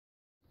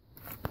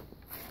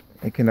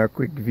Making a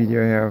quick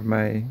video here of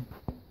my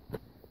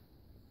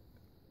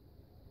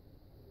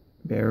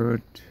bare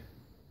root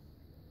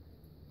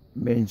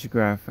bench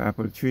graft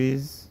apple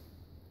trees.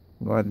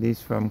 Got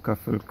this from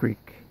Cuffle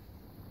Creek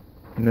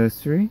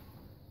Nursery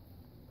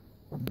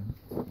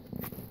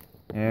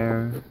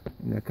here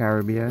in the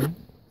Caribbean,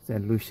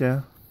 St.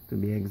 Lucia to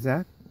be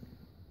exact.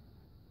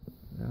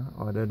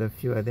 Ordered a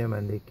few of them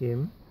and they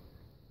came.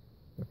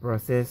 The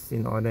process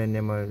in ordering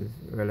them was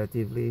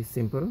relatively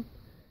simple.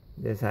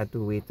 Just had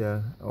to wait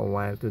a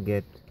while to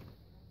get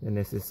the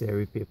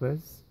necessary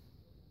papers.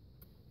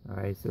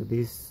 Alright, so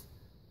this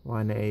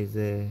one is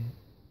a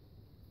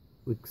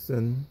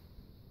Wixon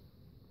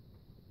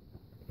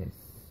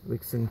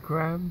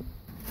crab.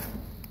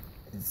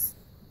 It's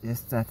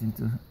just starting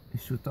to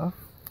shoot off.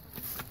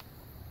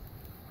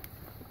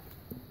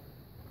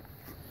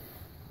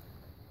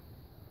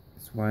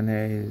 This one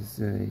here is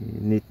a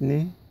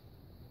Nittany,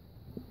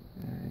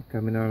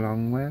 coming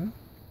along well.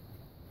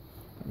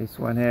 This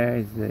one here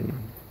is the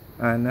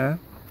Anna,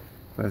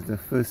 was the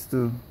first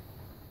to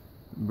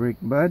break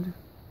bud.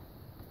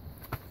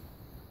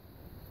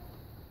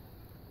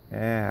 I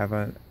have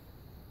a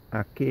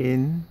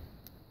cane,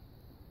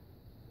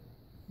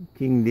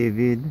 King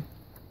David.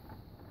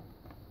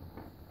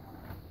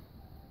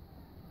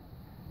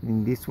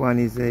 And this one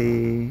is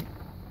a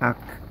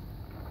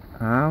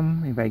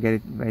if I get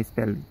it, if I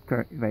spell it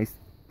correct, if I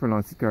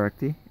pronounce it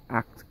correctly,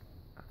 act.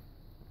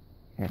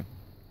 Yeah.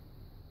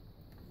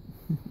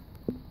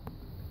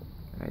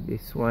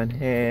 This one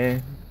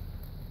here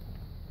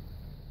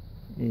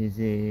is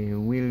a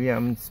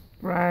Williams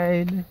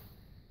Pride.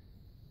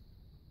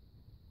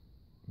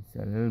 It's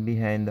a little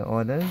behind the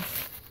others.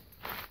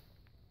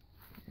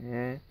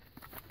 Yeah.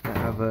 I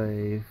have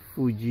a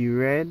Fuji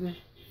Red.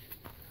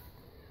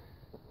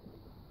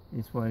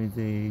 This one is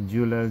a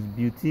Jeweler's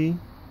Beauty.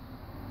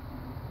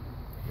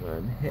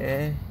 One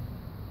here.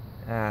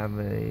 I have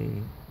a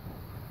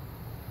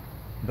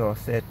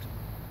Dorset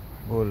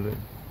Gold.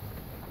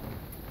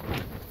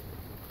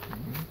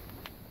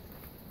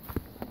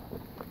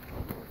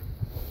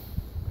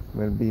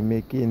 We'll be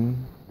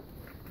making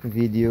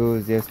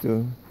videos just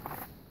to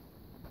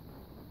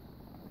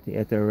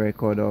get a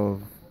record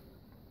of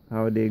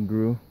how they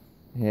grew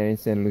here in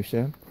St.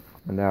 Lucia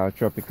under our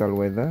tropical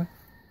weather.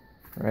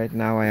 Right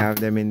now I have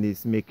them in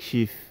this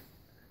makeshift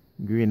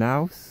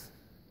greenhouse,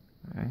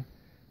 right,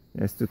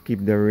 just to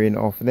keep the rain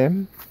off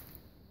them.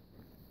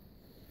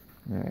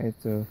 Alright,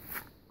 so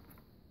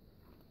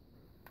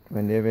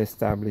when they've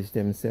established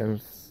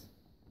themselves,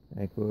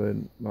 I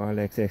could more or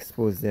less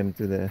expose them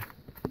to the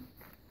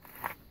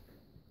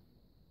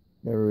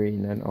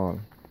rain and all.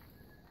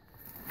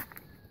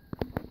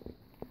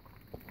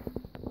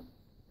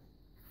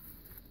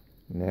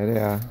 And there they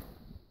are,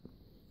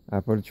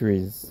 apple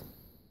trees.